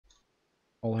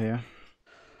All here.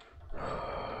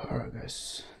 Alright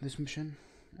guys, this mission,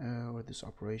 or this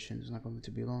operation is not going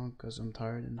to be long because I'm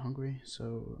tired and hungry,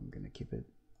 so I'm gonna keep it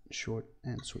short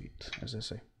and sweet, as I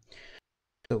say.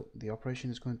 So the operation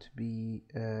is going to be,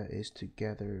 is to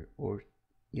gather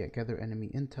enemy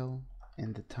intel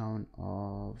in the town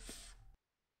of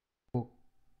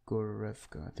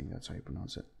Pogorevka, I think that's how you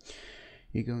pronounce it.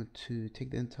 You're going to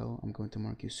take the intel. I'm going to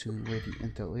mark you soon where the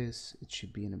intel is. It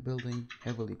should be in a building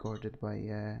heavily guarded by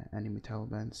enemy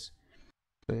Talibans.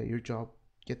 So your job,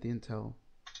 get the intel,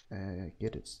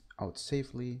 get it out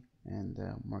safely, and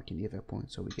mark an evac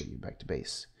point so we get you back to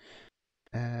base.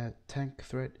 Tank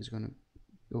threat is going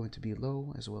to be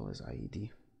low, as well as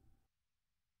IED.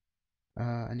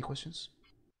 Any questions?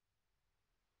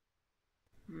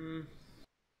 Nope.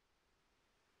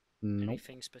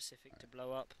 Anything specific to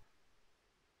blow up?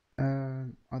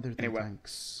 Other than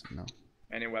tanks, no.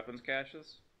 Any weapons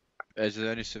caches? Is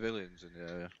there any civilians in the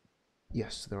area?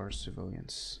 Yes, there are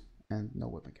civilians and no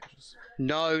weapon caches.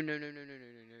 No, you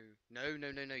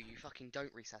fucking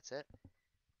don't reset it.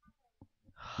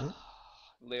 What?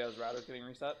 Leo's router's getting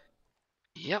reset?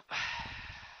 Yep.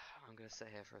 I'm gonna sit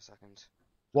here for a second.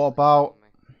 What about...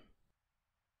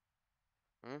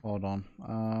 Hmm? Hold on.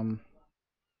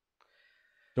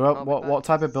 What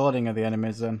type of building are the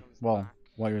enemies in? Well,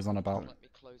 what you was on about. Let me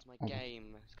close my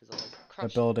game, because The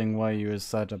building where you was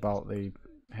said about the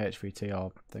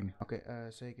HVTR thing. Okay,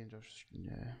 say again, Josh.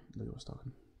 Yeah, Leo was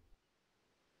talking.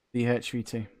 The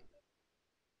HVT.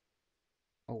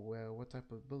 Oh, what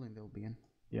type of building they'll be in?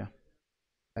 Yeah.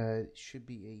 It should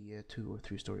be a 2 or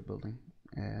 3 story building,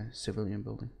 civilian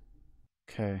building.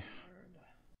 Okay.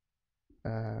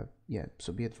 Yeah,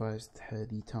 so be advised,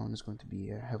 the town is going to be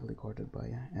heavily guarded by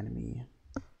enemy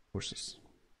forces.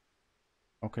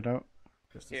 Okay, doke.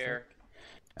 Here.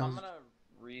 I'm gonna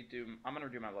redo my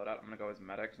loadout. I'm gonna go as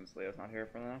medic since Leo's not here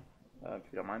for now. If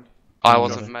you don't mind. I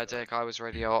wasn't medic, I was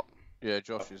radio op. Yeah,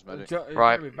 Josh is medic.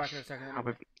 Right. I'll be back in a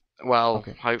second. Well,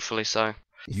 Okay. hopefully so.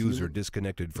 User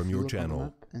disconnected from your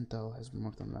channel. Intel has been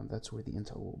marked on the map. That's where the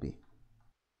intel will be.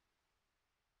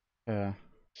 Yeah.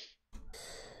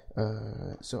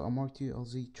 So I marked you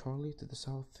LZ Charlie to the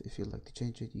south. If you'd like to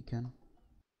change it, you can.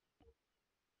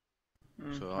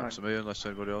 So that's me, unless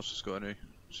anybody else has got any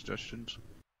suggestions.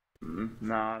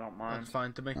 No, I don't mind. That's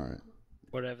fine to me. Alright.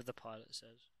 Whatever the pilot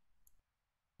says.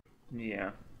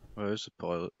 Yeah. Where's the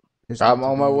pilot? I'm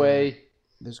on my way.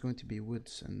 There's going to be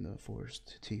woods and the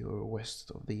forest to your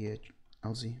west of the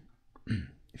LZ.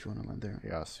 If you want to land there.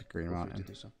 Yeah, it's Green feel free Mountain. to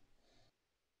do so.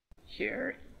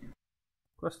 Here.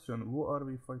 Question: what are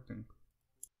we fighting?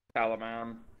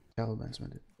 Taliban. Taliban's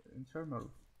made it.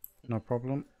 Internal. No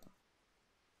problem.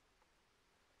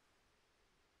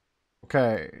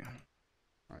 Okay.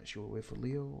 Alright, should we wait for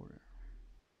Leo or?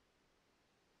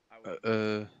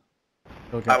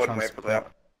 He'll get I would wait for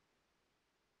Leo.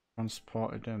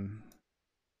 transported in.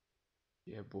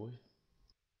 Yeah, boy.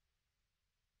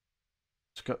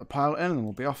 Let's get the pilot in and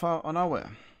we'll be off on our way.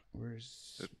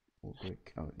 Where's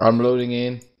Ulrich? Oh, I'm loading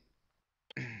in.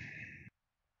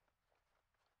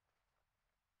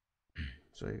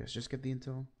 so you guys just get the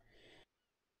intel.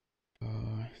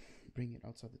 Bring it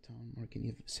outside the town, mark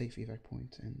a safe evac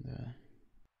point, and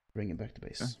bring it back to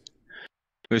base.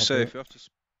 We say Okay. if you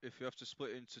have to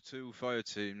split into 2 fire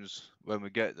teams when we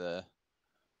get there,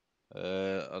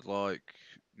 I'd like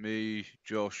me,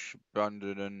 Josh,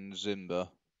 Brandon, and Zimba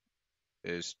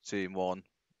is team 1.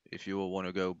 If you all want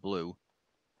to go blue,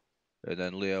 and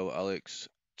then Leo, Alex,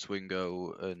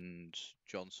 Twingo, and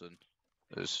Johnson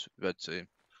as red team.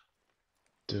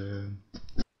 Damn.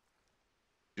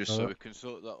 Just so we can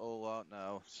sort that all out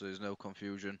now, so there's no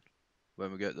confusion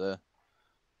when we get there.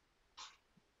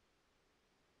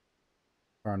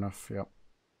 Fair enough, yep.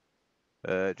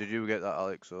 Did you get that,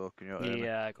 Alex, or can you not hear me?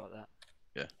 Yeah, I got that.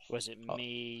 Yeah. Was it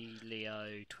me,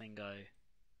 Leo, Twingo?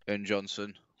 And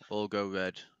Johnson all go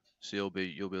red, so you'll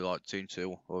be like team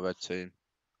 2 or red team.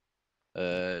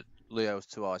 Leo's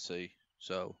 2 IC,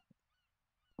 so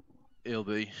he'll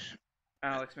be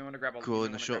Alex, we want to grab a cool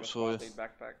in the shots for you.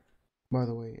 backpack. By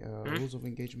the way, rules of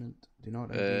engagement do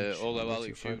not engage Although unless Alex,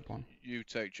 you're fired upon. you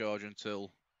take charge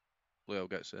until Leo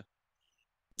gets here.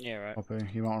 Yeah, right. Copy.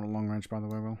 You want on a long range, by the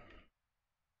way, Will.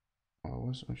 Oh, I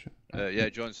was? Oh, shit. Yeah,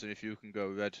 Johnson, if you can go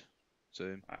red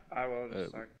team I will just a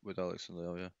sec. with Alex and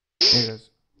Leo, yeah. Hey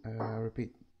guys,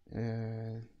 repeat.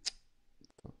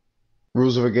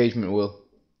 Rules of engagement, Will.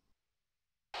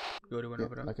 Go to Yeah,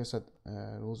 whenever. like I said,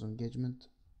 rules of engagement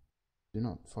do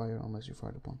not fire unless you're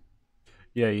fired upon.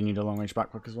 Yeah, you need a long range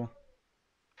backpack as well.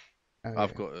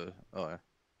 I've got a. Oh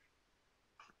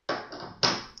yeah.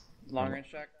 Long range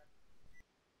check.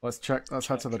 Let's check. Let's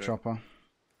head to the Check. chopper.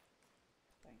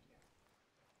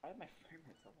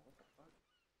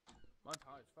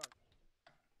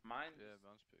 mine's Yeah,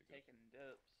 mine's pretty good. taking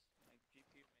dips. My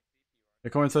GPU, my CPU.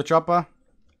 You're coming to the chopper?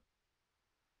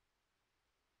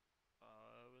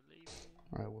 We're leaving.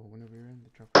 Alright, well, whenever you're in the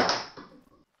truck.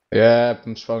 Yeah,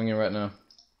 I'm spawning in right now.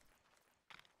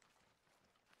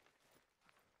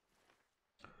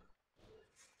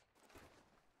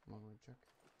 I'm going to check.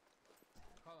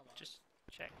 Just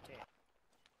checked it.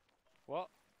 What?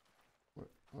 Where?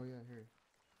 Oh, yeah, here.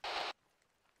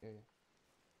 Yeah, yeah.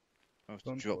 I have to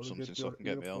Don't drop forget something so I your can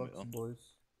get my helmet earplugs, on.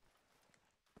 boys.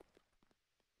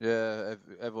 Yeah,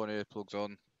 everyone here plugs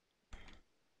on.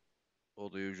 All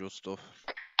the usual stuff.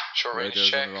 Short range Radio's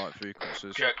check. on the right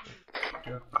frequencies. Check.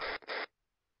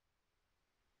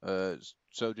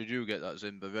 So did you get that,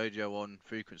 Zimba? Radio on,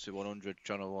 frequency 100,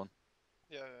 channel 1.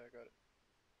 Yeah, I got it.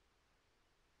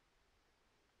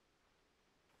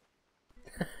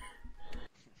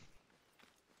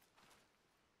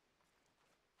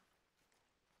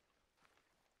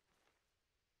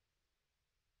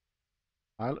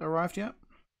 Pilot arrived yet?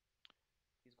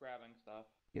 He's grabbing stuff.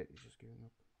 Yeah, he's just giving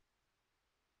up.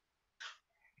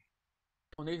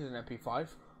 I need an MP5.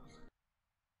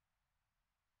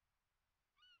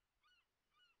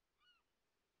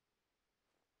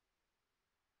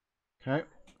 Okay.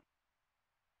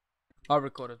 I'll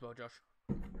record as well, Josh.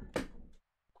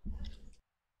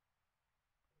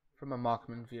 From a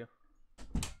marksman view.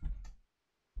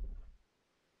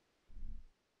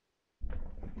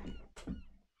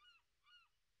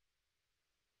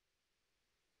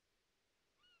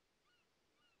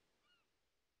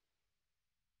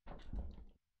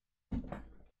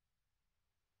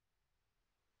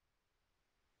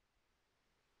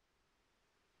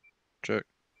 Check.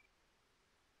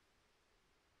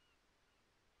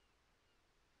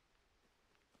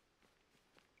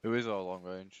 Who is our long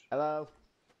range? Hello.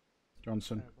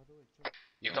 Johnson. By the way, Chuck.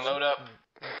 You can load up.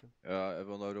 Yeah,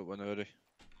 everyone load up when they're ready.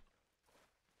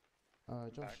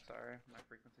 Josh. Back, sorry, my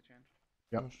frequency changed.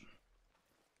 Yep. Josh.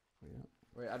 Yeah.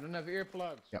 Wait, I don't have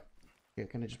earplugs. Yep. Yeah,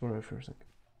 can I just borrow it for a sec?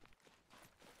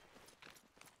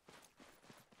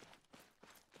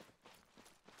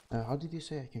 How did you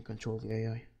say I can control the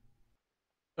AI?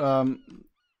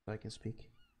 I can speak.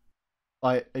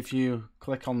 Like if you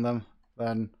click on them,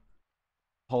 then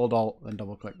hold Alt, then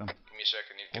double click them. Give me a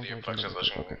second, need to get the Okay, earplugs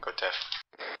okay, out. okay. Go deaf.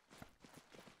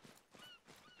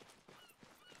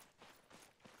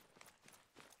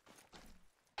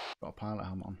 Got a pilot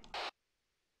helmet on.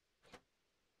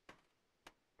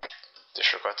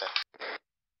 Disregard that.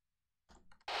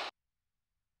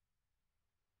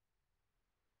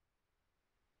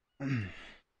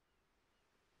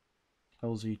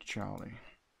 LZ Charlie.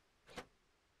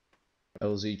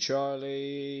 LZ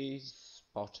Charlie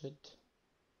spotted.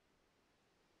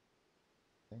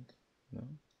 I think. No.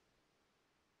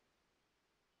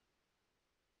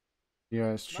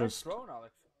 Yeah, it's Nice just drone,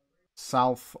 Alex.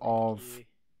 south of You.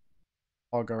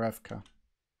 Ogorevka.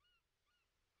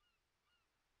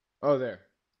 Oh, there.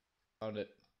 Found it.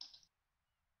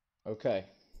 Okay.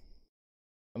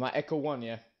 Am I Echo 1,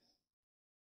 yeah?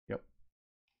 Yep.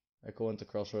 Echo 1 to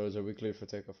Crossroads. Are we clear for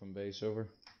takeoff from base? Over.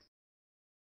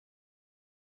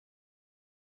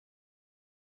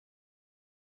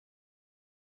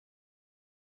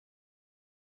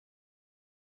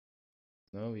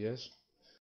 No, yes.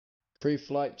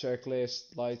 Pre-flight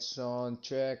checklist. Lights on,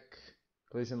 check.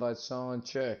 Collision lights on,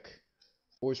 check.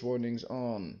 Voice warnings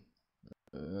on.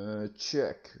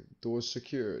 Check. Doors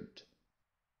secured.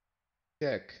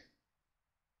 Check.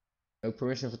 No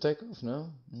permission for takeoff? No?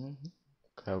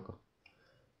 Okay, okay.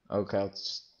 Okay, I'll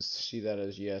see that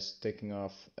as yes. Taking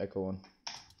off. Echo 1.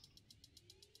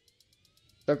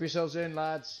 Strap yourselves in,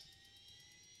 lads.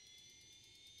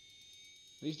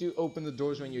 Please do open the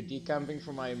doors when you're decamping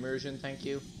for my immersion, thank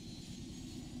you.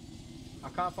 I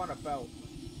can't find a belt.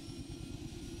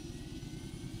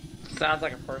 Sounds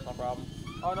like a personal problem.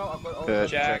 Oh no, I've got all Yeah, the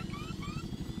Jack.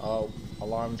 Oh,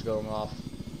 alarm's going off.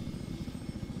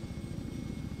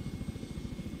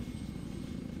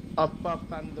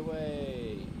 Up and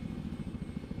away.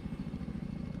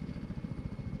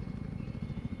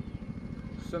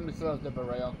 Somebody still has the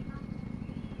beret on.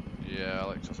 Yeah,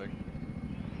 Alex, I think.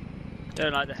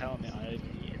 Don't like the helmet. I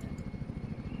overheated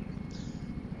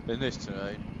it. In this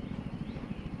terrain.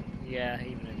 Yeah,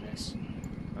 even in this.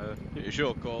 It's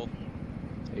your call.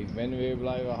 Ik ben weer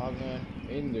blijven hangen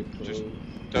in de Just crew.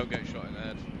 don't get shot in the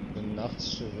head. De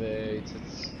nachtse weet,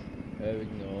 het heb ik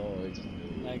nooit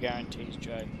genoeg. No guarantees,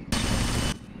 Joe.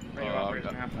 Radio operators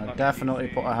are gonna have to I fucking definitely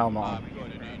DC. put a helmet on. We're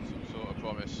going to need some sort of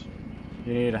promise.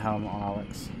 You need a helmet on,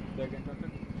 Alex.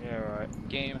 Yeah, right.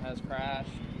 Game has crashed.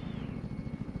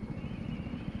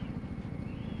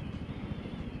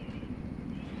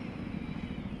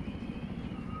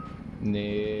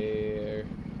 Near,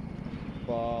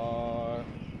 far,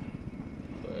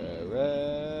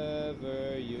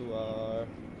 wherever you are,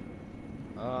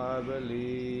 I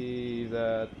believe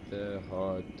that the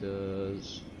heart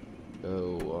does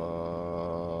go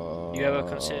on. You ever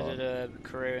considered a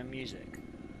career in music?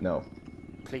 No.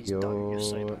 Please don't, you're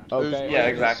so bad. Okay, Yeah, open the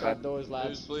exactly. side doors, Who's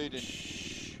lads. bleeding?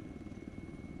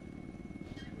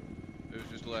 Who's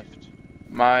just left?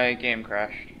 My game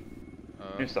crashed.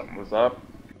 Knew something was up.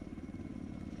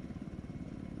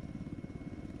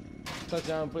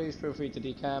 Touchdown, please feel free to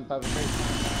decamp. Have a great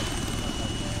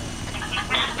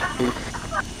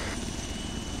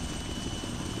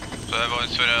So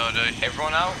everyone's doing LD.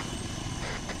 Everyone out?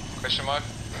 Question mark?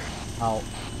 Out.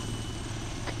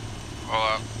 All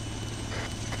out.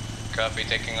 Copy,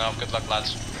 taking off. Good luck,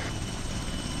 lads.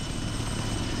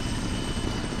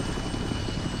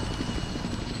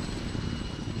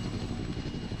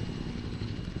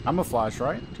 Camouflage,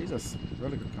 right? Jesus,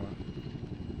 really good camera.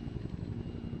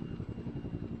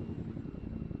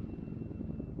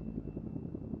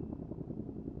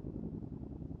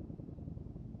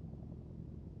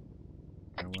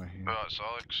 Right, so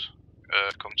Alex,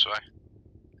 come to me.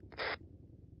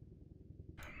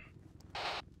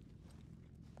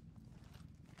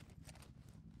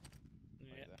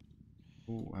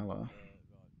 Ooh, hello. Right,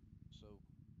 so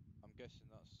I'm guessing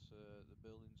that's the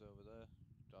buildings over there,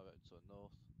 directed to the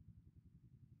north.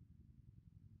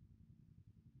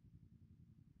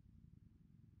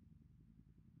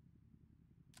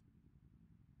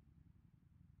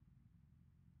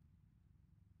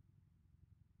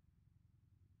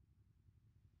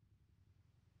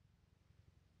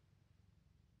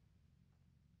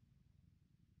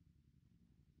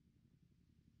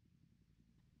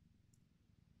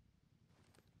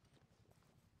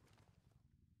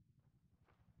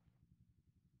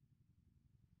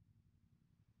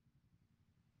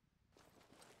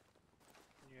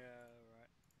 Yeah,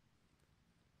 right.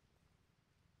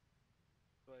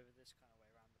 Go over this kind of way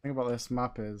around. The thing about this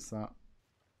map is that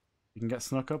you can get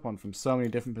snuck up on from so many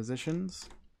different positions.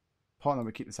 Important that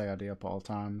we keep this ARD up at all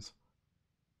times.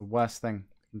 The worst thing,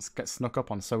 you can just get snuck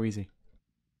up on so easy.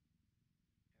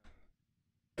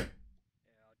 Yeah,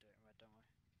 I'll do it in red, don't worry.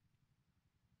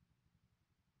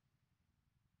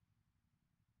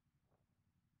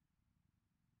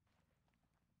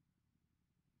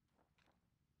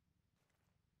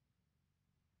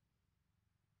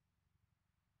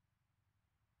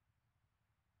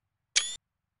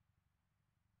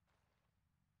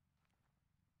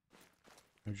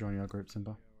 I'll join your group,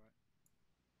 Simba.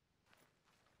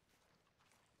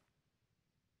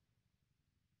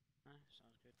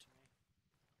 Sounds good to me.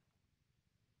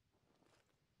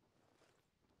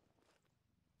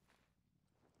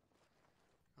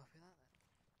 Copy that then.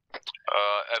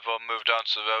 Everyone move down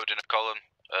to the road in a column,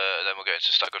 and then we'll get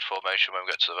into staggered formation when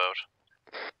we get to the road.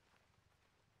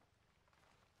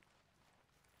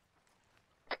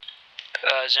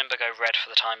 Zimba go red for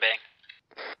the time being.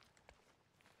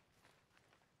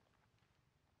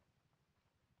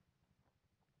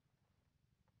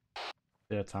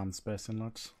 Yeah, time space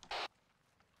inlets.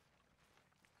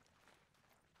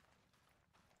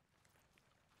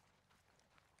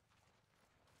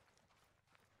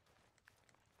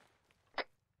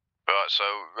 Right, so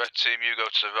red team, you go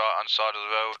to the right hand side of the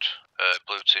road,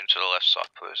 blue team to the left side,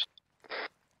 please.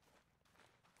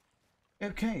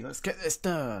 Okay, let's get this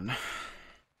done.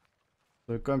 So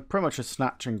we're going pretty much a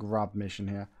snatch and grab mission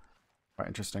here. Quite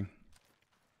interesting.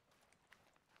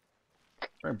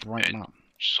 Very bright map.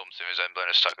 Something resembling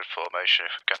a staggered formation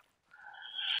if we can.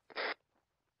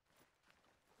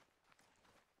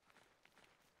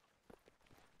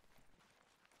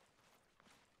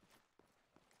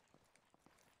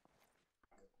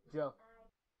 Joe.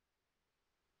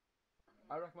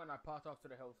 I recommend I pass off to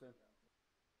the hill soon.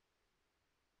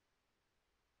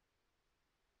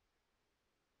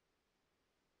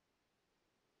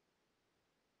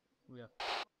 Yeah.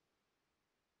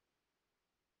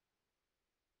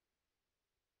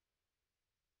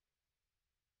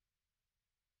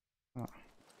 Oh.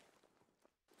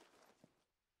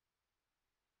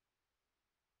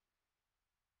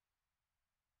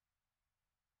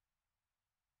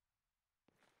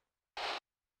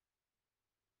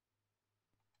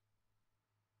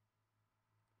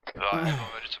 Right,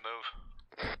 everyone ready to move?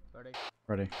 Ready?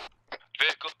 Ready.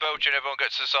 Vehicle approaching, everyone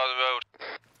get to the side of the road.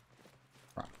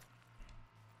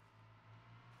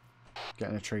 Get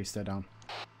in a tree, stay down.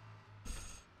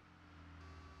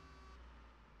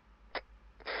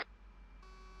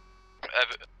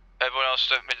 Everyone else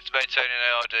maintaining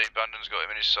ARD. Brandon's got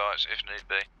him in his sights if need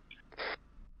be.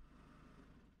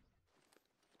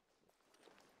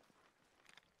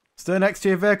 Stay next to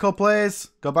your vehicle,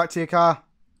 please. Go back to your car.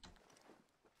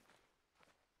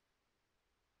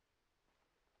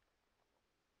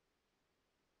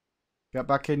 Get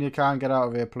back in your car and get out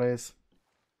of here, please.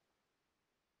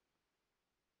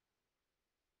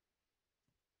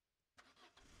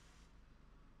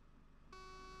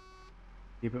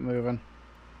 Keep it moving.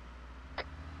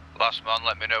 Last man,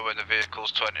 let me know when the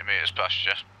vehicle's 20 metres past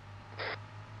you.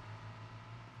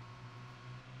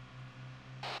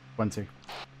 20.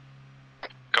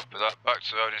 Copy that. Back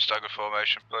to the road in stagger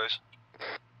formation, please.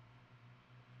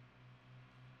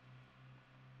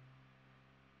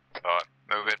 Alright,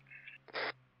 move it.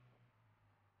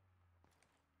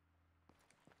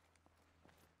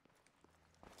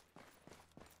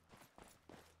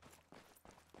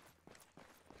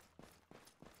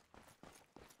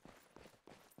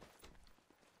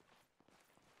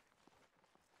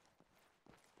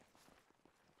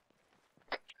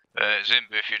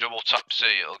 Zimby, if you double tap C,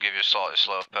 it'll give you a slightly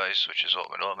slower pace, which is what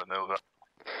we normally move at.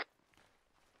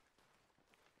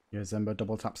 Yeah, Zimba,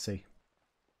 double tap C.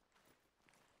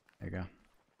 There you go.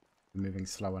 We're moving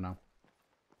slower now.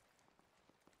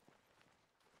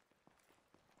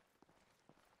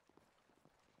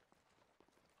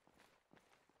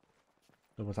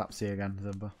 Double tap C again,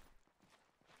 Zimba.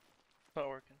 Not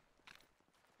working.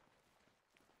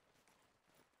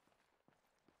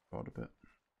 Forward a bit.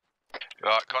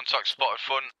 Right, contact spotted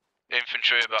front,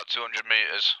 infantry about 200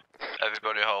 metres.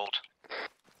 Everybody hold.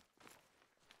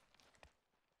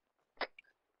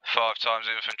 5 times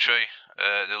infantry,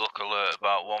 they look alert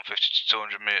about 150 to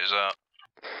 200 metres out.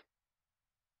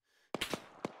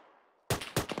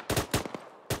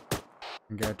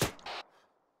 Engage.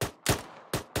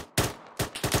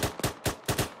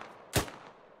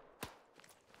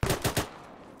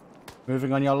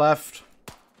 Moving on your left.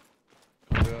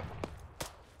 Yeah.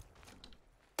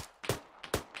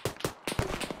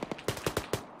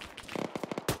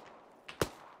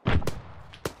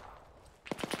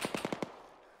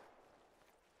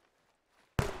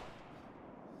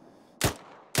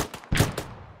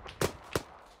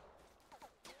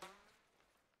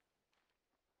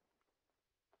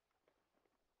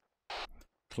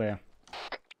 Clear.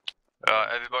 Right,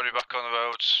 everybody back on the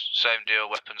roads. Same deal,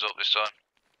 weapons up this time.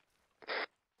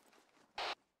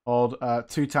 Hold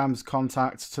 2 times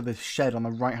contact to the shed on the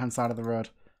right hand side of the road.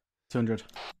 200.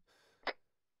 Copy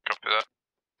that.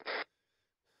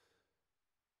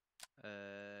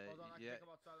 Hold on, I can Yeah. take him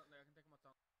outside. I can take him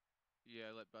outside.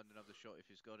 Yeah, let Brandon have the shot if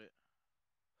he's got it.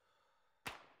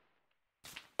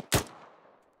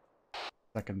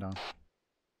 Second down.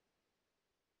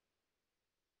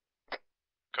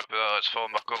 Copy that, let's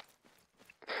form back up.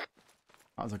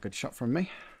 That was a good shot from me.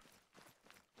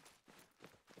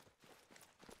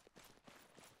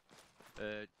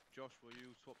 Josh, will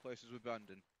you swap places with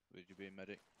Brandon? Would you be a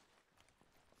medic?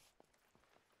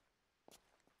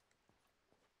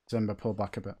 Zimba, pull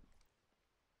back a bit.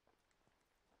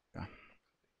 Yeah.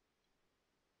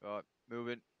 Right,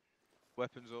 moving.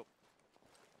 Weapons up.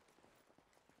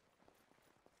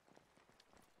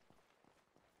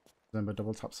 Zimba,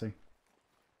 double tap C.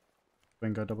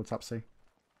 Bingo, double tap C.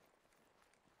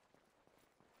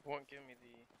 Won't give me the.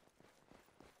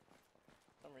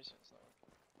 For some reason it's not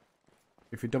working.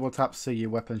 If you double tap C,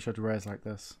 your weapon should raise like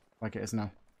this. Like it is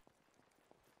now.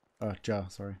 Joe,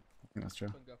 sorry. I think that's Joe.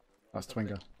 Twingo. That's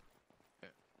Twingo.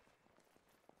 There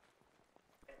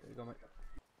you go, mate.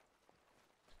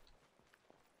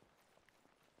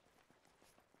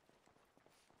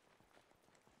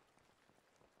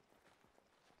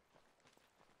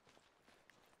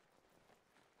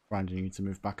 Brandon, you need to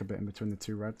move back a bit in between the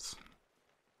 2 reds.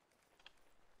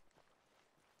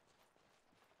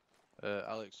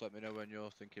 Alex, let me know when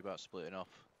you're thinking about splitting off.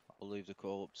 I'll leave the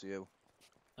call up to you.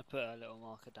 I put a little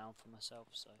marker down for myself,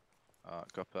 so.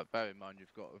 Alright, copy that. Bear in mind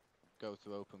you've got to go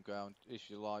through open ground. If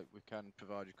you like, we can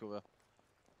provide you cover.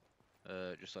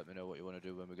 Just let me know what you want to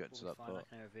do when we get to that part.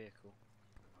 Like near a vehicle.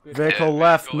 Vehicle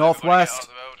left, vehicle, northwest.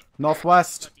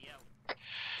 Northwest.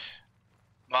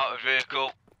 Mounted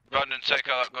vehicle. Brandon, take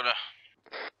out that gunner.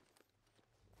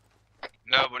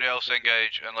 Nobody else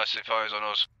engage unless it fires on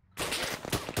us.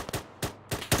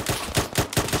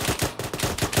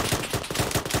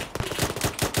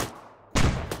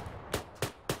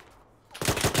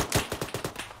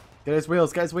 Get his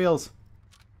wheels, get his wheels.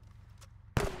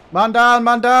 Man down,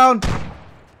 man down.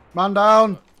 Man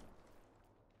down.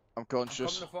 I'm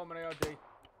conscious. I'm coming to form an AOD.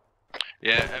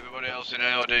 Yeah, everybody else in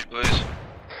AOD, please.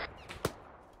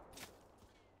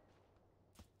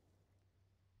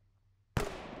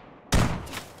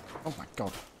 Oh my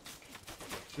god.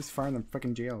 Just firing them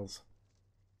freaking GLs.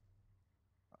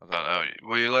 I don't know.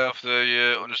 Will you lay off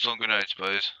the underslung grenades,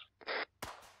 please?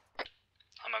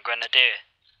 Grenadier.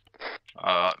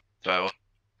 Alright, fair one.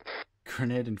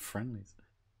 Grenade and friendlies.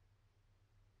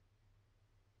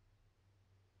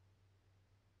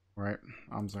 Right,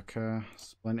 arms okay.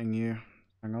 Splinting you.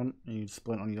 Hang on, you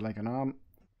splint on your leg and arm.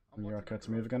 And you're okay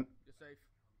to move again. You're safe.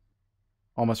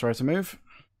 Almost ready to move.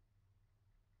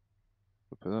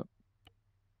 Copy that.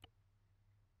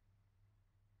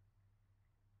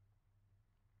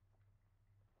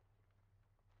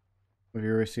 Have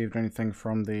you received anything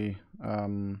from the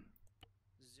 044.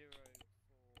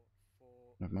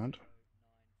 Never mind.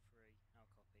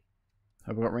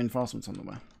 Have we got reinforcements on the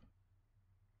way?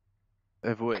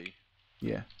 Have we?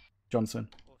 Yeah. Johnson.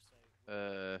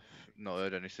 Not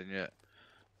heard anything yet.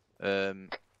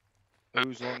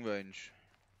 Who's long range?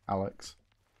 Alex.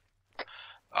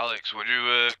 Alex, would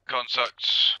you contact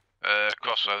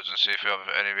Crossroads and see if you have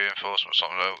any reinforcements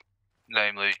on the route?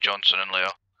 Namely Johnson and Leo.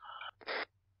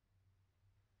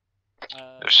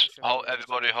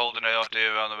 Everybody hold an ARD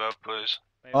around the road, please.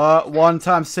 1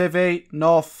 time civvy,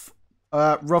 north,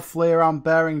 roughly around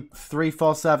bearing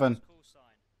 347.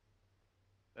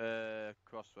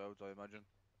 Crossroads, I imagine.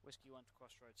 Whiskey 1 to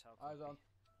Crossroads, how Eyes on.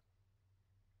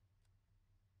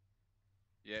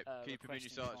 Yep, keep him in your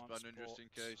sights, Brandon, just in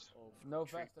case. No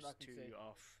vest that I can see.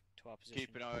 Off to our position.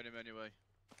 Keep an eye on him anyway.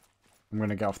 I'm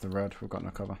gonna get off the road, we've got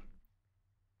no cover.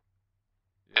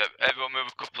 Yep, everyone move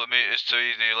a couple of meters to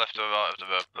either your left or right of the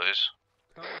road, please.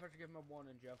 Can't wait for to give him a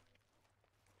warning, Joe.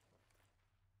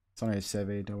 It's only a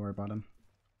civvy, don't worry about him.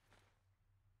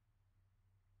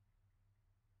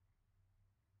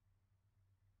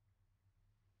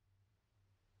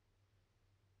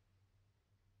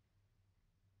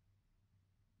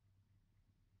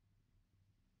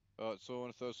 Alright, so I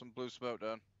want to throw some blue smoke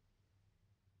down.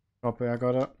 Copy, I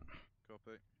got it.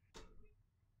 Copy.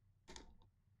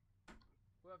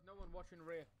 We have no one watching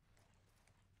rear.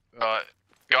 Right,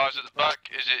 guys at the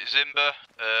back, is it Zimba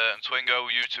and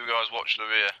Twingo? You two guys watch the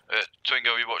rear.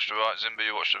 Twingo, you watch the right, Zimba,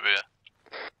 you watch the rear.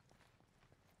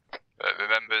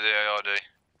 Remember the ARD.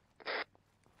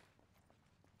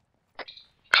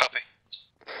 Copy.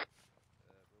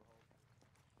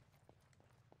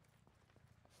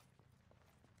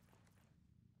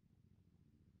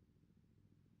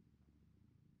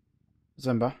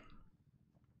 Zimba.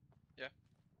 Yeah.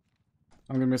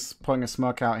 I'm gonna be putting a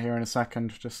smoke out here in a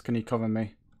second. Just can you cover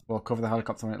me? Or cover the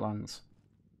helicopter when it lands.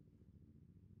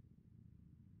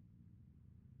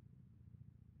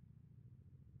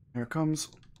 Here it comes.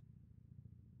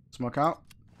 Smoke out.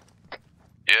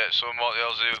 Yeah, someone mark the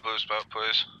LZ with blue smoke,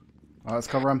 please. Alright, let's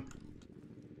cover him.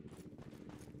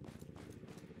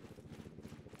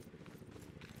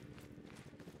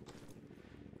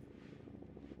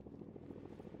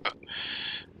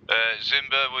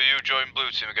 Zimba, will you join blue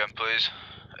team again, please?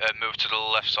 And move to the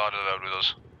left side of the road with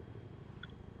us.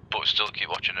 But still keep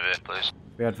watching the rear, please.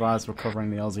 Be advised we're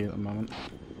covering the LZ at the moment.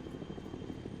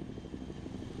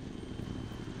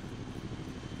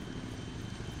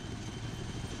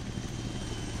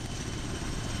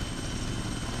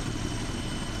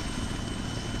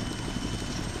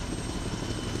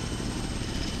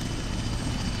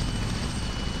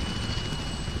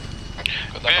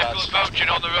 Vehicles approaching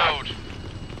on the road.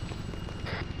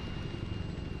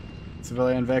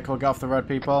 Civilian vehicle, get off the road,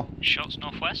 people. Shots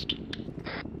northwest.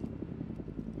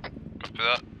 Copy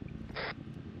that.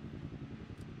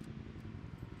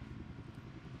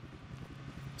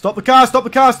 Stop the car, stop the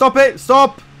car, stop it!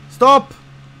 Stop! Stop!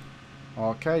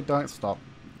 Okay, don't stop.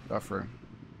 Go through.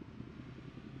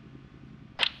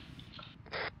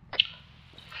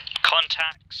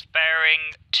 Contacts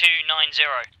bearing 290.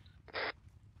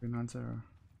 290.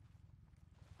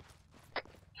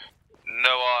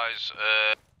 No eyes.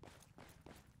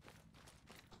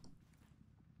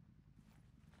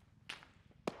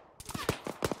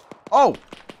 Oh!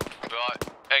 Right,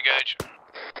 engage.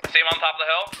 See him on top of the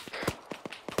hill?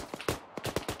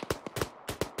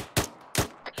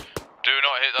 Do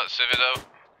not hit that civvy though.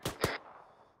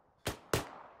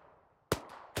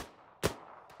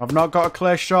 I've not got a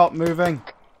clear shot, moving.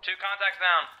 2 contacts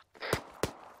down.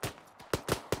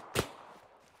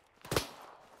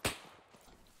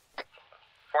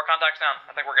 Four contacts down.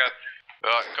 I think we're good.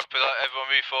 Right, copy that.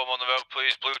 Everyone reform on the road,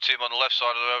 please. Blue team on the left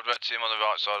side of the road, red team on the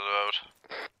right side of the road.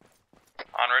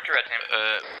 En route to red team.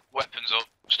 Weapons up,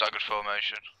 staggered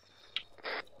formation.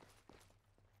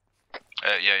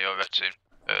 Yeah, you're red team.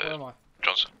 Where am I?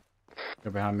 Johnson.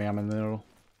 Go behind me, I'm in the middle.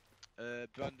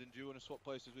 Brandon, do you want to swap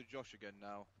places with Josh again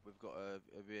now? We've got a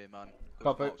rear man.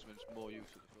 Copy. Marksman's more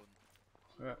use at the front.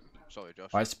 Yeah. Sorry,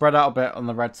 Josh. Right, spread out a bit on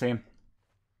the red team.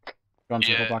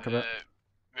 Johnson, pull back a bit.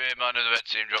 Rear man of the red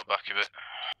team, drop back a bit.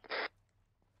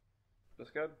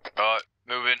 That's good. Alright,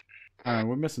 moving.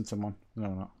 We're missing someone. No,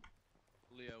 we're not.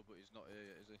 Leo, but he's not here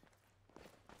yet, is he?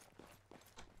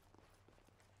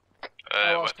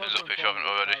 Weapons up if you haven't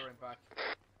already.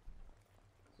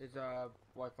 Is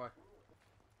Wi-Fi.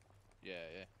 Yeah,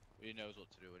 yeah. He knows what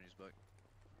to do when he's back.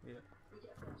 Yeah.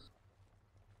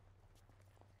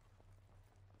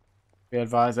 Be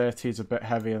advised, AFT's a bit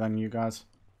heavier than you guys.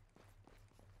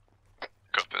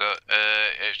 Copy that.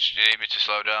 If you need me to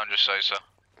slow down, just say so.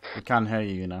 We can hear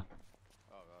you, you know.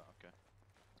 Oh, right, okay.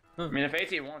 I mean, if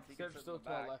AT wants, he can sit Still in the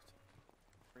 12 back. left.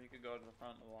 Or you could go to the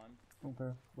front of the line.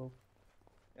 Okay, well.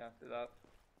 Yeah, do that.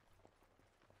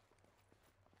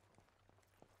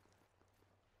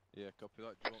 Yeah, copy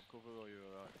that. Do you want cover or are you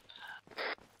alright?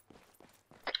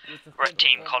 Red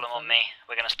team, column on me.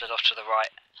 We're gonna split off to the right.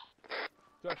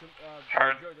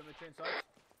 Heard.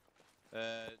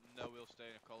 No, we'll stay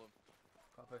in a column.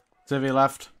 Copy. Civvy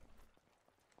left.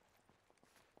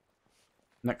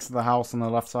 Next to the house on the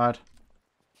left side.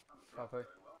 Copy.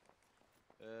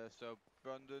 So,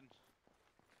 Brandon,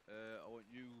 I want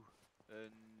you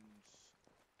and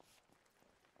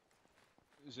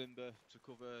Zimba to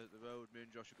cover the road. Me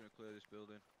and Josh are going to clear this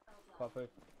building. Copy.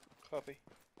 Copy.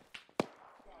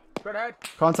 Spread ahead.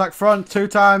 Contact front 2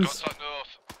 times. Contact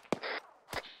north.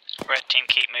 Red team,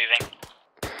 keep moving.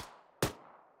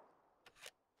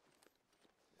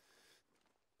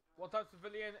 One time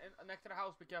civilian next to the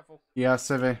house, be careful. Yeah,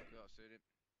 Civvy.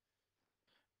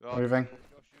 Right, Moving. Josh,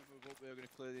 you move up. We're going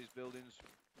to clear these buildings.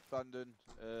 Brandon,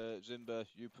 Zimba,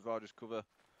 you provide us cover.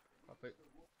 Copy.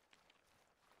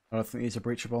 I don't think these are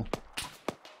breachable.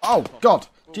 Oh, God!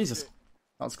 Oh, Jesus. shit.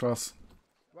 That's close.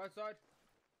 Right side.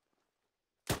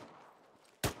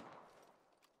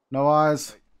 No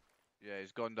eyes. Yeah,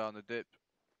 he's gone down the dip.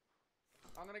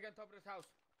 I'm gonna get on top of this house.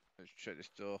 Let's check this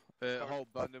door. Hold,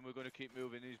 Brandon, we're going to keep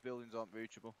moving. These buildings aren't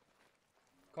reachable.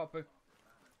 Copy.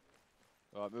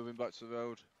 Right, moving back to the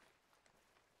road.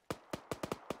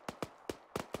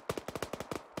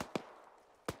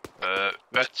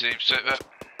 Red team, sit there.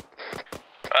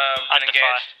 Under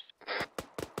fire.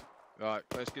 Right,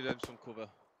 let's give them some cover.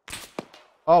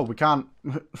 Oh, we can't.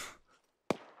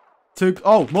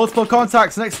 Multiple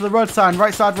contacts next to the road sign,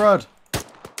 right side road.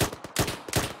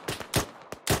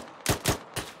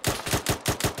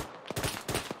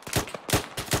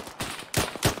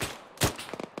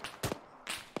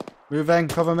 Moving,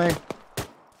 cover me.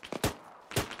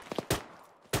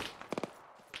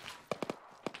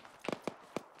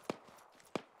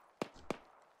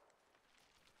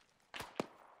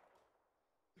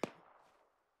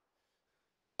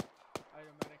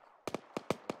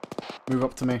 Move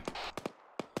up to me.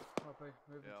 Copy.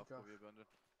 Move Yeah, I'll to Josh. cover you, Brandon.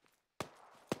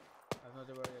 I have no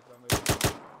idea where he is, but I'm moving.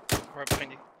 Right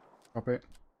behind you. Copy.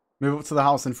 Move up to the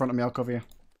house in front of me, I'll cover you.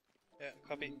 Yeah,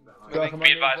 copy. Go, come Be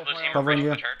on, advised, both blue my team, hands. we're Covering ready for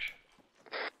you. the church.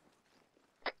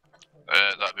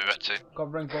 That'd be red team.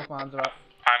 Covering, both my hands are up.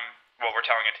 We're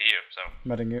telling it to you, so.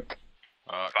 Medding you.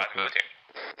 Alright, Advise copy blue that. team.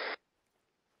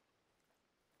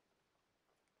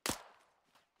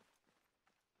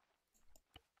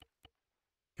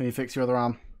 Can you fix your other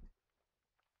arm?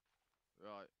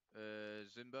 Right,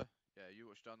 Zimba, yeah, you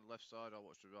watch down the left side, I'll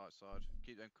watch the right side.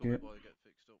 Keep them covered while they get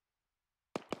fixed up.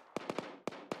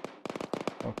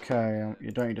 Okay, you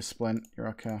don't need to splint, you're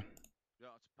okay. You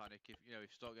don't have to panic if you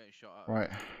start getting shot at. Right.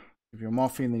 If you're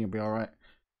morphine, then you'll be alright.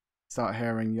 Start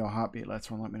hearing your heartbeat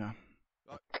later on, let me know.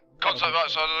 Right. Contact right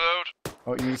side of the road.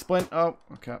 Oh, you need to splint? Oh,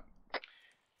 okay.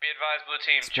 Be advised, blue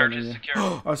team, church Splinting is you.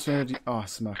 secure. I swear, oh,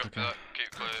 smoke, Copy okay. that. Keep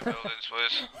clear of buildings,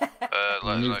 please. Let us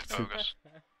know Move to- progress.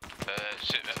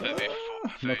 Sit there maybe No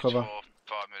 3 to cover. 5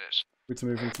 minutes. Need to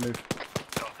move, need to move.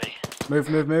 Copy. Move,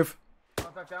 move, move.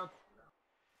 Contact down.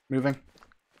 Moving.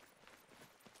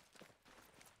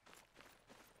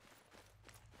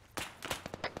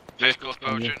 Vehicles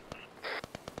On you. approaching.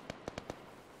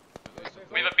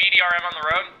 We have a BDRM on the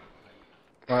road.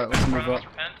 Right, let's move Front of up. us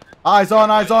repent. Eyes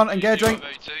on, engaging.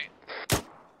 UAT.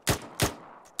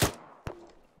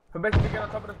 Permission to get on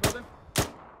top of this building?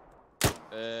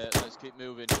 Let's keep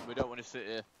moving, we don't want to sit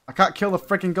here. I can't kill the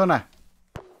freaking gunner.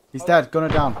 He's dead, gunner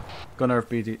down. Gunner of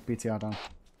BTR down.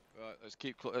 Right, let's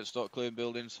start clearing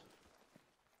buildings.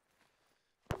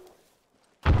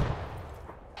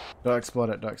 Don't explode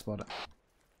it, don't explode it.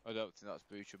 I don't think that's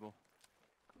breachable.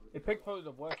 It picked probably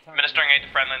the worst time. Administering aid to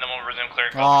friendly, then we'll resume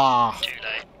clearing. Ah! Too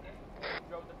late.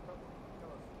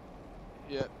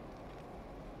 Yeah.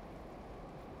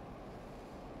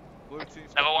 Blue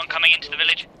team's Level 1 coming into the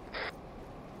village.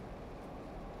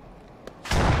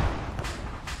 Who's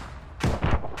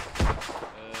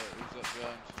up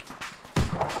behind?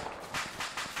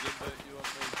 Zimba, you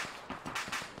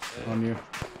on me? On you.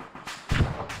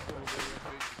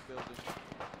 Building.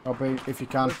 Copy, if you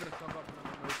can. Wait for the snuck up and then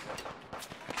we'll move.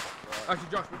 Actually,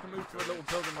 Josh, we can move to a little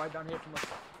building right down here from us.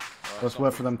 Let's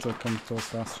wait for them to come to us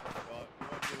first. Right, we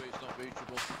won't do it, it's not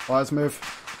reachable. Right, let's move.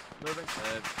 Moving.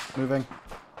 Moving.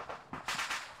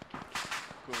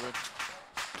 Covering.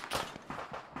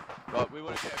 Right, we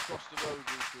want to get across the road, you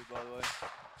two, by the way.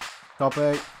 Copy.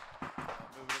 Moving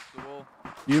up to the wall.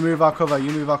 You move our cover, you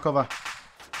move our cover.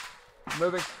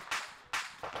 Moving.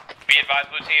 Be advised,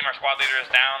 blue team, our squad leader is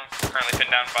down. Currently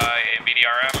pinned down by a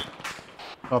BDRM.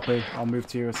 Copy, I'll move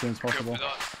to you as soon as possible.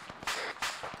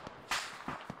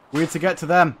 We need to get to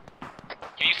them.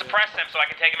 Can you suppress him so I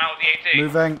can take him out with the AT?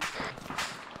 Moving.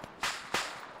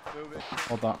 Moving.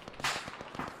 Hold that.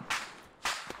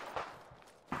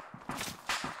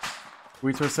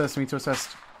 We need to assist, we need to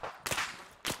assist.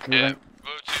 Moving. Yeah,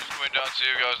 blue team's coming down to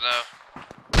you guys now.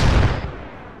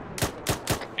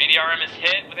 BDRM is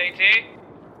hit with AT.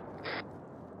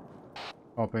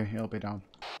 Copy, he'll be down.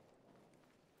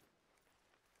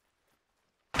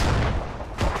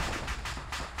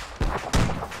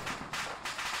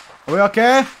 Are we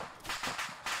okay?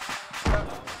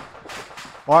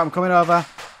 Alright, I'm coming over.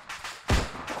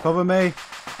 Cover me.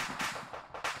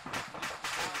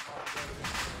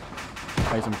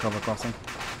 Hey, some cover crossing.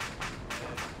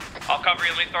 I'll cover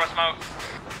you, let me throw a smoke.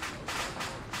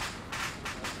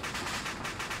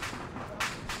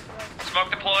 Smoke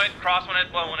deployed, cross when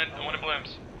it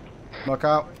blooms. Look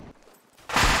out.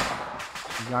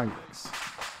 Yikes.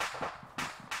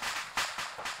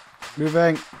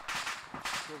 Moving.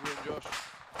 Covering, Josh.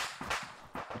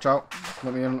 Watch out.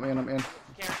 Let me in, let me in, let me in.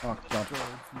 Oh, God.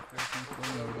 I'm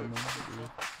moving him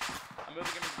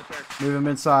into the church. Move him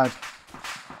inside.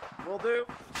 Will do.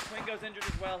 Twingo's injured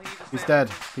as well. He needs a He's stand.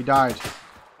 dead. He died.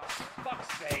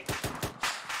 Fuck's sake.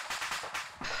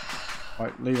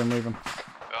 Right, leave him, leave him.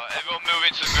 Right, everyone move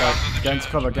into the ground of the Get into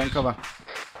church, cover, get in please. cover.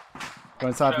 Go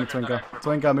inside from Twingo.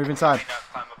 Twingo, move inside.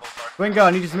 Twingo,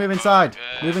 I need you to move inside.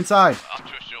 Move inside. I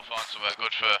trust you'll find somewhere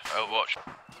good for Overwatch.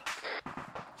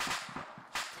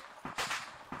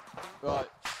 Right,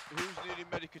 who's needing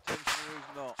medic attention and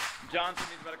who's not? Johnson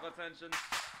needs medical attention.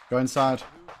 Go inside.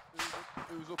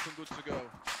 Who's up and good to go?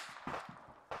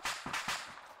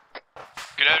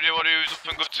 Can everybody who's up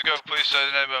and good to go please say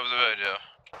the name over the radio?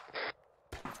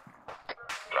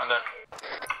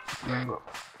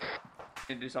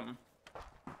 Need to do something.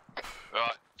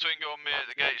 Right, Twingo on me at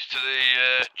the gates to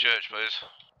the church, please.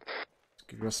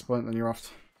 Give you a splint, then you're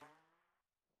off.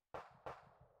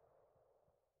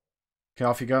 Okay,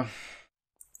 off you go.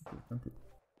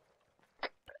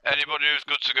 Anybody who's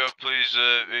good to go, please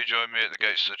rejoin me at the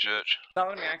gates of the church. It's not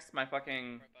letting me access my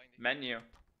fucking menu.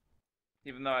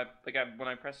 Even though when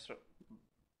I press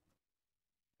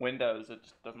Windows, it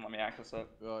just doesn't let me access it.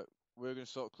 Right, we're going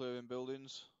to start clearing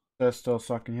buildings. Stay still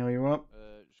so I can heal you up.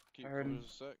 Just keep covering us a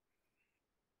sec.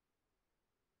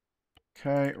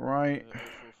 Okay, right.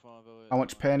 How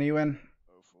much pain are you in?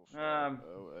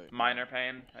 Minor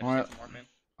pain. I just Alright. need some morphine.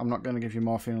 I'm not going to give you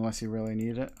morphine unless you really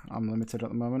need it. I'm limited at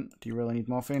the moment. Do you really need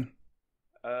morphine?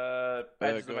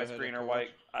 Edges of my screen are white.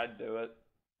 I'd do it.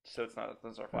 So it's not,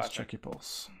 those are Let's flashing. check your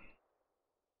pulse.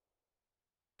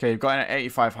 Okay, you've got an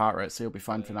 85 heart rate, so you'll be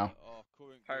fine for now.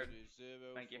 Heard.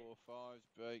 Thank you.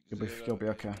 You'll be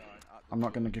okay. I'm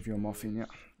not going to give you a morphine yet,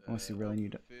 unless you really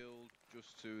need it. Field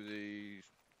just to the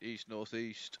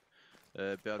east-northeast. Be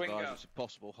advised Twingo. it's a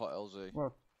possible hot LZ.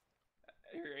 Well,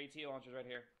 Your AT launcher's right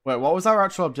here. wait, what was our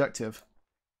actual objective?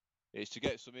 It's to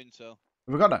get some intel.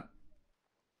 Have we got it?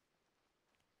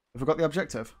 Have we got the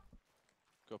objective?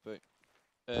 Copy.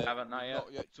 Haven't, not yet.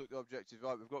 Not yet took the objective.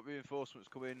 Right, we've got reinforcements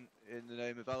coming in the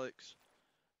name of Alex.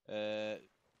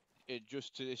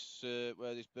 Just to this,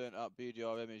 where this burnt out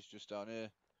BDRM is, just down here.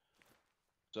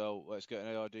 So let's get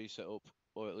an ARD set up,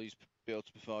 or at least be able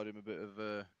to provide him a bit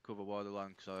of cover while they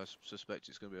land, because I suspect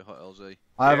it's going to be a hot LZ.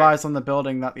 I have eyes on the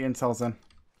building that the intel's in.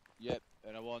 Yep,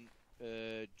 and I want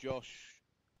Josh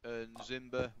and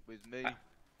Zimba with me.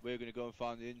 We're going to go and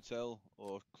find the intel,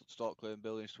 or start clearing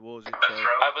buildings towards it. So,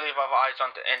 I believe I have eyes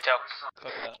on the intel.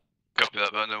 Copy that. Copy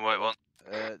that, Brandon. Wait one.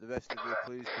 the rest of you,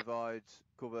 please provide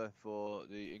cover for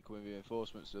the incoming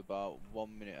reinforcements. They're about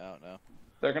 1 minute out now.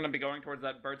 They're going to be going towards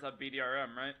that bird's up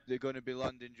BDRM, right? They're going to be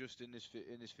landing just in this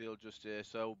field just here.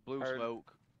 So blue Heard.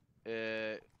 smoke.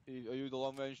 Are you the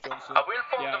long range, Johnson? Are we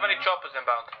informed of any choppers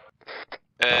inbound?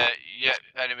 Yeah,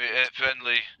 enemy,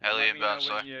 friendly, heli inbound,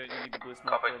 sorry. You need the blue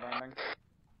smoke for landing.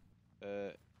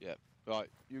 Yeah. Right,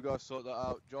 you guys sort that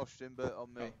out. Josh, Simba,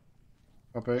 on me.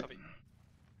 Copy.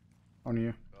 On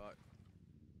you.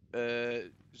 Right.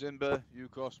 Zimba, you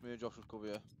cross me and Josh will cover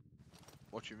you.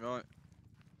 Watch him right.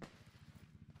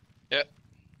 Yep.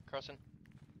 Crossing.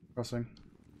 Crossing.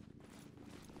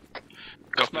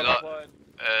 Copy that.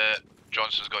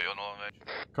 Johnson's got you on the line, mate.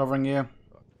 Covering you.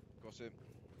 Got him.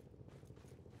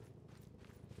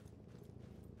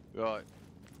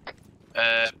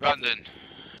 Right. Brandon.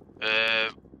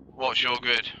 What's your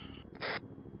grid?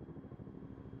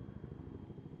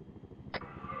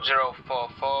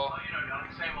 044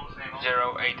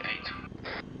 088.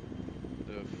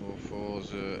 044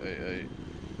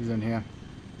 He's in here.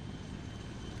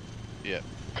 Yeah.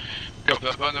 Copy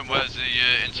that, Brandon. Where's the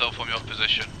intel from your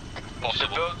position?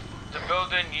 Possible. The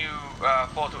building you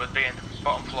thought it would be in,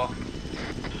 bottom floor.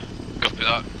 Copy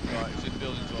that. Right, it's in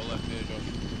building to our left here, Josh.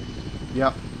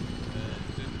 Yep.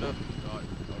 Zimba. Right,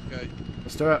 okay.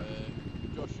 Let's do it.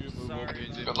 Josh, you move up.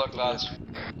 Good luck, lads.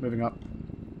 Moving up.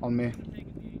 On me.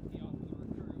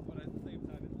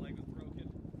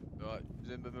 Right,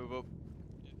 Zimba, move up.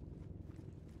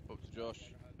 Up to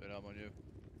Josh, then I'm on you.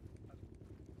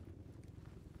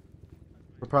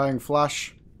 Preparing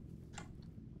flash.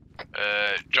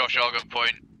 Josh, I'll go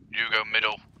point. You go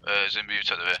middle. Zimba, you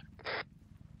take the rear.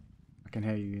 I can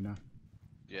hear you, you know.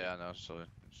 Yeah, I know, sorry.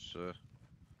 It's,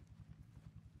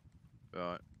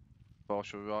 right.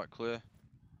 Partial right, clear.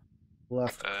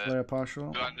 Left, clear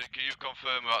partial. Brandon, can you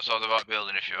confirm we're outside the right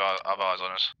building if you have eyes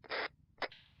on us?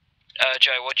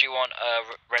 Joe, what do you want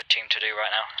red team to do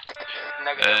right now?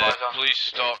 Negative eyes on. Please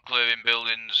start clearing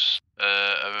buildings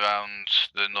around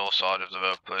the north side of the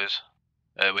road, please.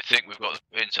 We think we've got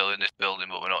the intel in this building,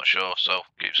 but we're not sure, so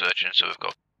keep searching until we've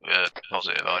got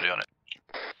positive ID on it.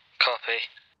 Copy.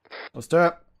 Let's do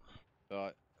it.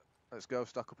 Right. Let's go,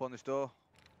 stack up on this door.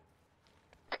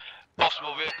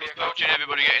 Possible vehicle approaching,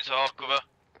 everybody get into hard cover.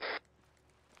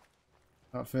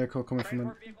 That vehicle coming from the...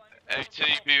 AT,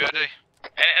 be ready.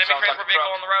 Enemy transport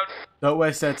vehicle on the road. Don't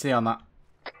waste AT on that.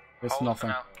 It's Hold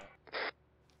nothing.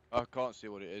 I can't see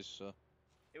what it is, so.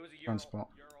 It was a Transport.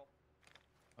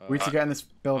 Uh, We need to get in this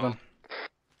building.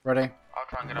 Ready? I'll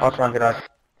try and get out.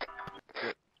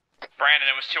 Brandon,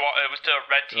 it was to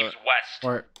red team's west.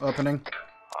 Right, opening.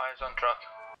 Eyes on truck.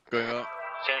 Going up.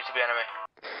 Seems to be enemy.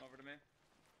 Over to me.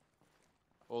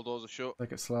 All doors are shut.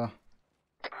 Take it slow.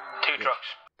 2 trucks.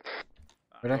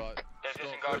 Ready? Right. They're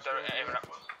disengaged, they're aiming at.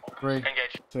 3,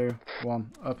 Engage. 2,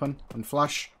 1. Open. And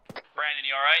flash. Brandon,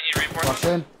 you alright? Need reinforcements?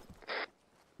 Flash in.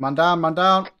 Man down, man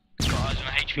down. Got eyes on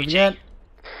the Moving HVT. in.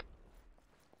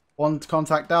 One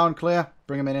contact down, clear.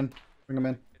 Bring him in. Bring him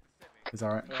in. He's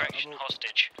alright. Correction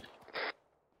hostage.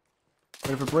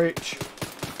 Ready for breach.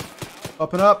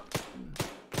 Up and up.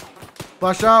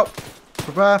 Flash out.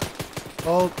 Prepare.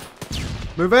 Hold.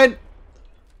 Move in.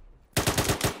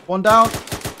 One down.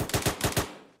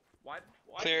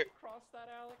 Clear.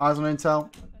 Eyes on intel.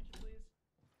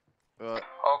 Right.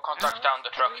 All contacts down the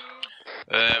truck.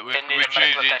 We They need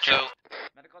retrieved medical the attention. intel.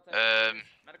 Medical attention.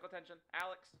 Medical attention.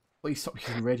 Alex. Please stop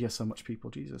using radio so much, people.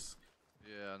 Jesus.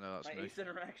 Yeah, I know, that's My me. ace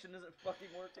interaction isn't fucking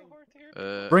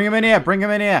working. Bring him in here. Bring him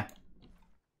in here.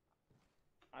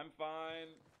 I'm fine.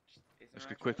 Let's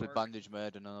get quickly bandage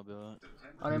made and then I'll be alright.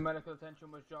 I need medical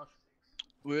attention with Josh.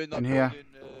 We're in that In here.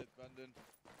 building, Brandon.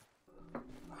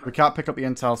 We can't pick up the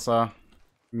intel, so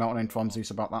you might want to inform Zeus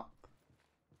about that.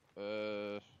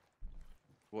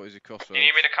 What is it cost? You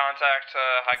need me to contact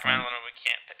High Command when we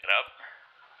can't pick it up?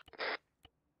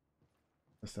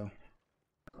 Still.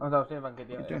 I'll see if I can get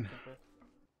What are you doing?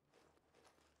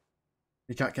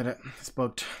 You can't get it. It's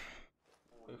bugged.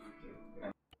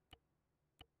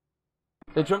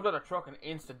 They jumped out of the truck and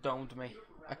insta-domed me.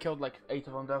 I killed like 8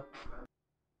 of them though.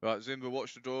 Right, Zimba,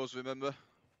 watch the doors, remember?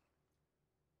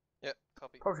 Yep,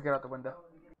 copy. Probably should get out the window.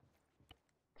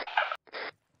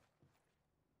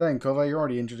 Stay in cover. You're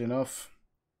already injured enough.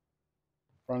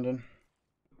 Brandon.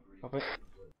 Copy.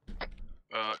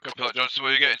 Copy that, Johnson.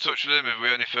 Will you get in touch with him if we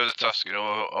have any further tasking,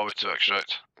 or are we to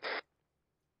extract?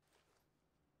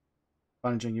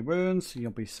 Bandaging your wounds.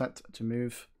 You'll be set to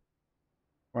move.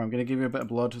 Right, I'm going to give you a bit of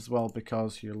blood as well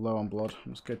because you're low on blood.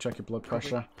 I'm just going to check your blood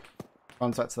pressure.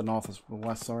 Contact to the north as well,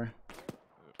 west, sorry.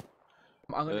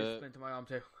 I'm going to splint to my arm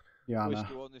too. Yeah, I know.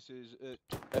 Whisker 1, this is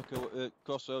Echo,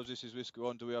 Crossroads, this is Whisker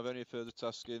 1. Do we have any further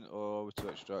tasking or are we to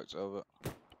extract? Over.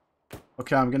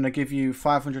 Okay, I'm going to give you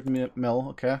 500 mil,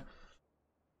 okay?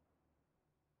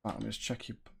 Right, let me just check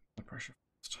your blood pressure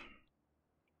first.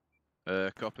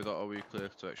 Copy that, are we clear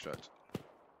to extract?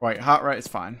 Right, heart rate is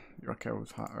fine. You're okay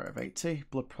with heart rate of 80.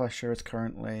 Blood pressure is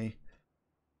currently...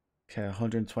 Okay,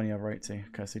 120 over 80.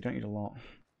 Okay, so you don't need a lot.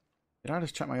 Did I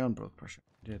just check my own blood pressure?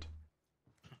 I did.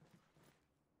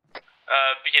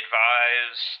 Be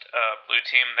advised, blue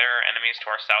team, there are enemies to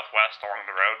our southwest along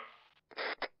the road.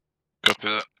 Copy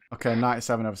that. Okay,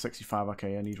 97 over 65.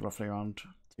 Okay, I need roughly around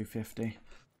 250.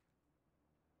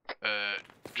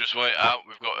 Just wait out.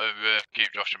 We've got to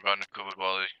keep Josh and Brandon covered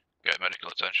while they get medical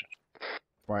attention.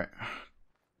 Right.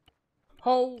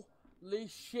 Holy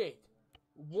shit!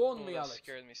 Warn me, that Alex.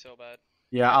 scared me so bad.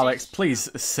 Yeah, Alex, please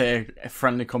say a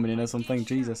friendly coming in or something.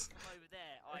 Jesus.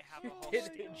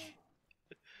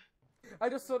 I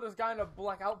just saw this guy in a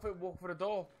black outfit walk for the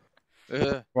door.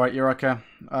 Right, you're okay.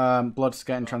 Blood's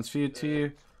getting transfused to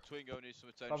you. Twingo needs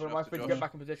some Robert, attention. am I free to get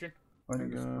back in position?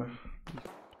 Twingo.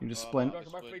 You just splint.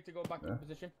 Am I free to go back in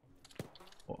position?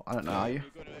 Well, I don't know, are you?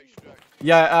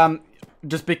 Yeah,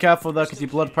 just be careful though, because your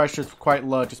blood pressure is quite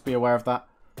low. Just be aware of that.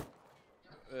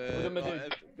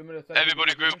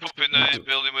 Everybody group up in the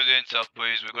building with the intel,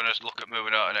 please. We're going to look at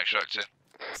moving out and extracting.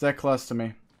 Stay close to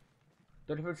me.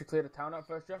 Don't you think we should clear the town out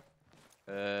first, Joe?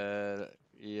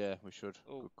 Yeah, we should.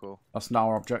 Good call. That's not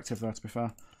our objective, though, to be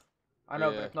fair. I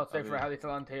know, but it's not safe for a heli to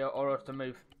land here or us to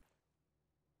move.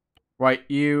 Right,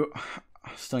 you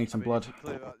still need some blood. To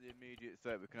clear out the immediate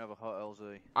threat, we can have a hot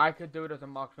LZ. I could do it as a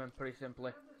marksman, pretty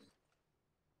simply.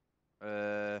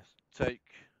 Take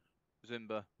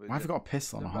Zimba. Why have you got a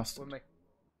pistol on a hostage?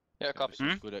 Yeah, copy.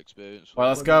 Good experience. Right,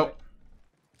 let's go.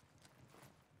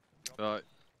 Right.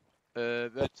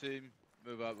 Red team,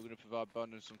 move out. We're going to provide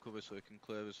Brandon some cover so he can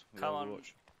clear us. Come on.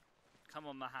 Come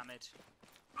on, Mohammed.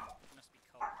 You must be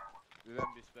cold.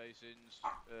 Remember spacings.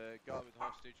 Guard with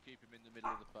hostage. Keep him in the middle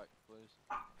of the pack, please.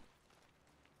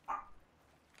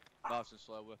 Nice and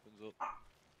slow. Weapons up.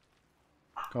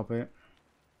 Copy it.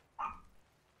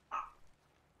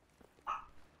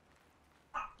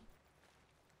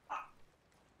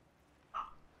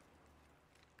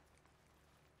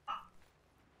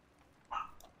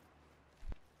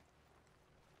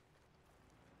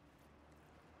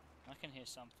 I can hear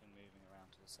something moving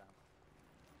around to the south.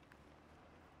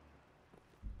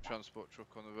 Transport truck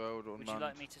on the road. Would you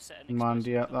like me to set an Commando,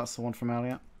 yeah, that's the one from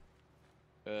earlier.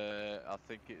 I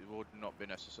think it would not be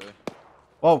necessary.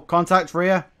 Oh, contact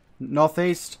rear,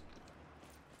 northeast.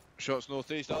 Shots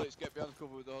northeast. Alex, get behind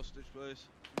cover with the hostage, please.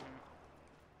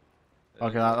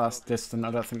 Okay, that's distant.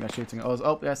 I don't think they're shooting at us.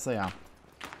 Oh, yes, they are.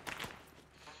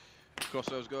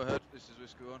 Crossroads, go ahead. This is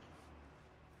Whiskey 1.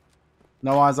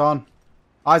 No eyes on.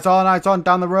 Eyes on, eyes on.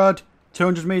 Down the road.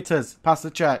 200 meters. Past the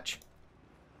church.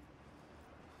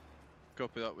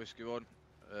 Copy that, Whiskey 1.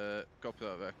 Copy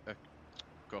that,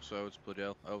 Crossroads, bloody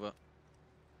hell. Over.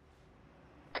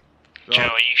 Joe,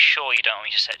 are you sure you don't want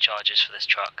me to set charges for this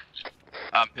truck?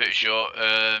 I'm pretty sure.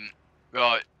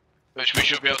 Right. Which we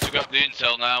should be able to grab the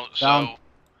intel now, Down.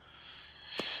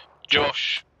 so...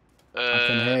 Josh. I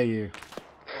can hear you.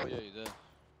 Oh yeah, you're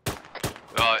there.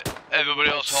 Right, everybody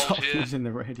else hold Stop here. using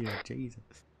the radio, Jesus.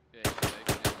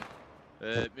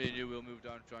 Yeah, me and you will move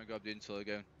down and try and grab the intel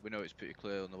again. We know it's pretty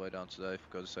clear on the way down today if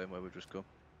we go the same way we've just come.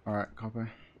 Alright, copy.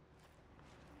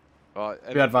 Right,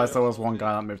 Be advised there was one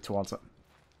guy that moved towards it.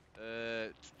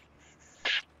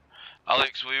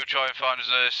 Alex, will you try and find us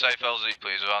a safe LZ,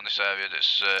 please, around this area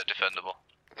that's defendable?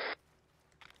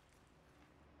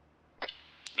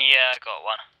 Yeah, I got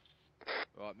one.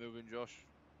 Right, moving, Josh.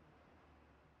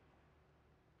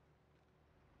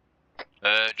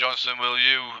 Johnson, will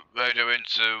you radio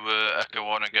into Echo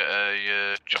 1 and get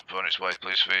a chopper on its way,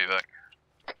 please, for evac?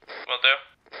 Will do.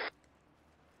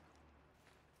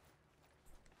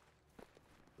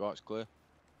 Right, it's clear.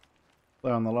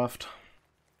 Clear on the left.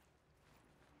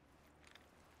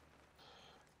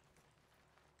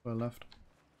 Clear left.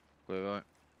 Clear right.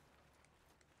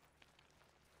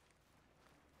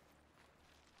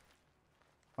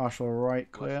 Partial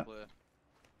right, clear. Left clear.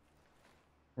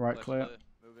 Right, Left clear.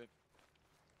 Moving.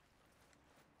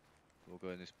 We'll go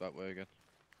in this back way again.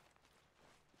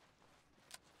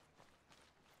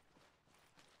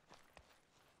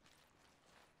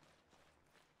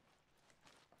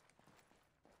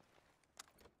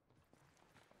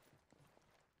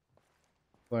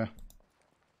 Clear.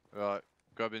 Right,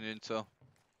 grabbing the intel.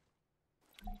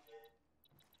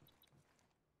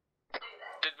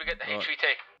 Did we get the Right.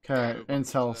 HVT? Okay,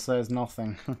 intel says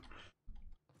nothing.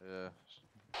 Yeah.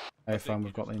 Hey, fine,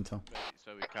 we've got the intel.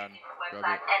 So we can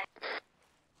grab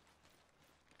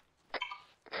it.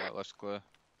 Right, let's clear.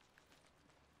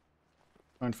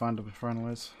 Try and find a friend,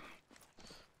 Liz.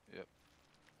 Yep.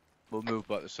 We'll move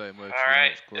back the same way.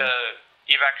 Alright,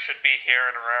 evac should be here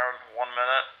in around 1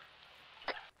 minute.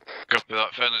 Copy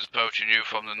that, friendly's approaching you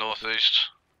from the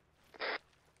northeast.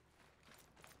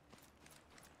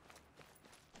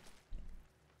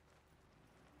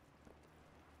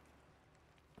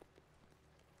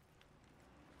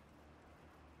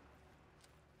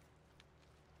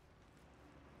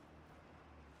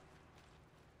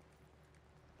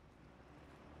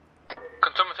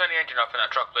 Can someone turn the engine off in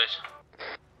that truck, please?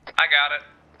 I got it.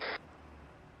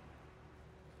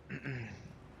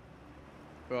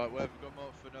 Right, where have we got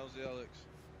marked for Nelsie, Alex?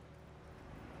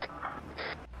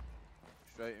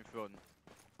 Straight in front.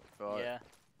 Right. Yeah.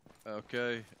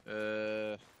 Okay.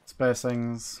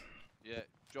 Spacings. Yeah.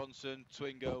 Johnson,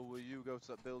 Twingo, will you go to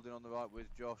that building on the right with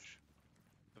Josh?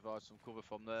 Provide some cover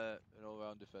from there and all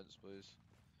round defence, please.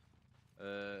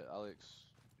 Alex,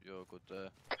 you're good there.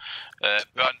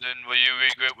 Brandon, will you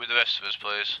regroup with the rest of us,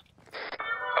 please?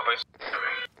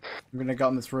 I'm gonna get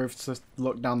on this roof to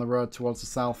look down the road towards the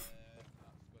south.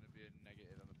 That's going to be a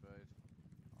negative, I'm afraid.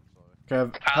 I'm sorry.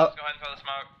 Okay. Alex, go ahead and throw the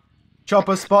smoke.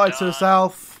 Chopper spotted to the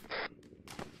south.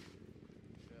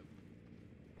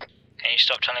 Can you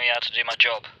stop telling me how to do my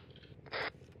job?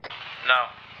 No.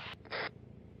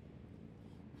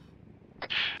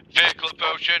 Vehicle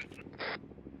approaching.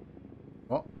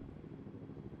 What?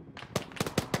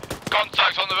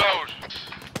 Contact on the road.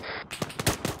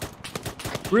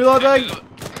 Reloading!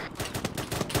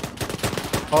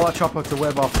 Call that chopper to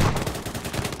wave off.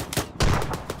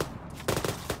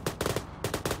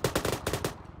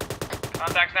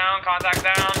 Contacts down, contacts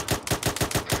down.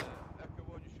 Echo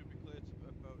 1, you should be clear to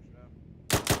approach now.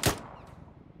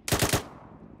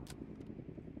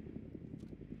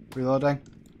 Reloading.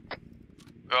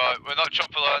 Right, we're not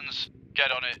chopper lands.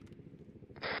 Get on it.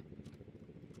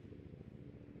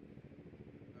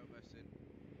 No messing.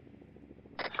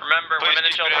 Remember, Please women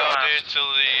and keep children it out last. here until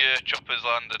the chopper's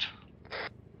landed.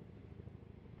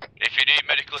 If you need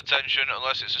medical attention,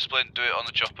 unless it's a splint, do it on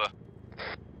the chopper.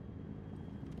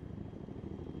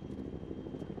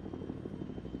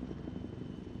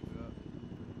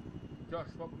 Josh,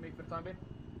 swap with me for the time being.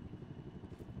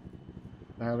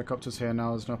 The helicopter's here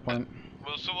now, there's no point.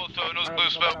 Will someone throw another blue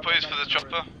smoke, please, for the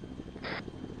chopper?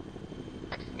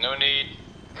 No need.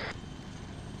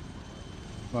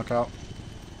 Knock out.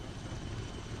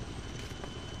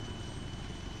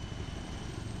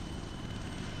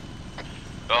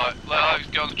 Right, let Alex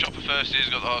get on the chopper first, he's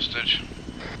got the hostage.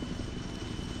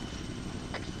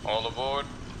 All aboard.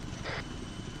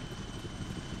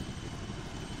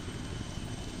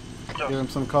 Give him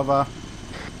some cover.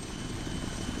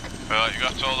 Right, you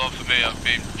have to hold on for me, I've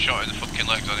been shot in the fucking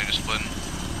legs, I need a splint.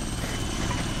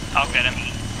 I'll get him.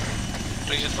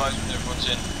 Please advise when everyone's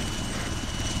in.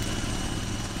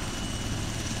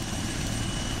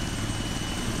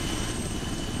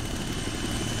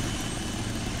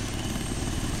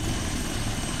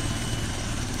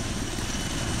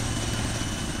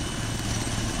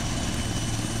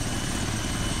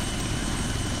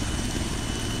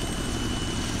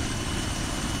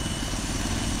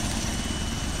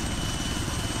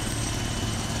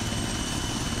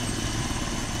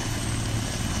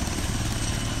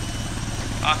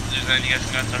 Hostages in, you guys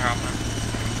can go to Arma.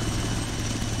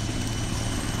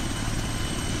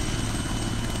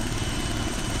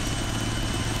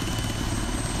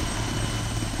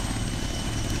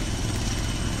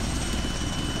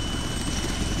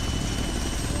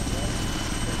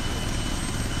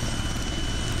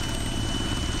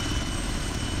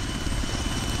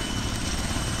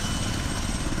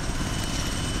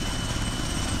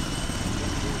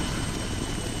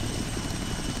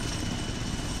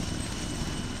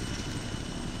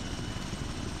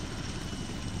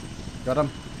 Got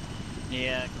him?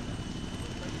 Yeah.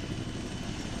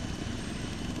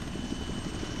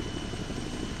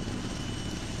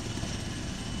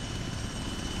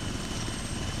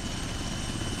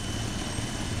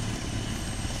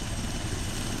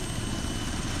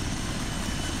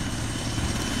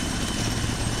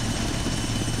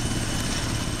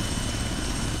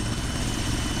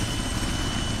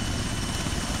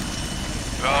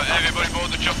 Right, everybody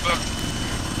board the chopper.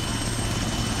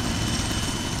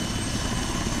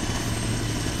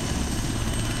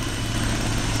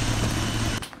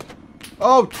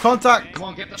 Oh, contact! Come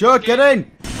on, get the Joe, fuck get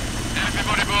in!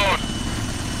 Everybody board.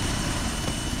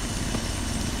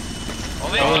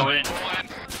 Oh, in.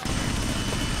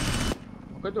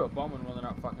 I could do a bomb and run in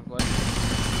that fucking place.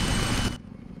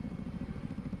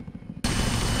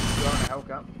 You're on a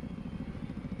Hellcat.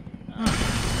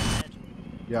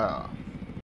 Yeah.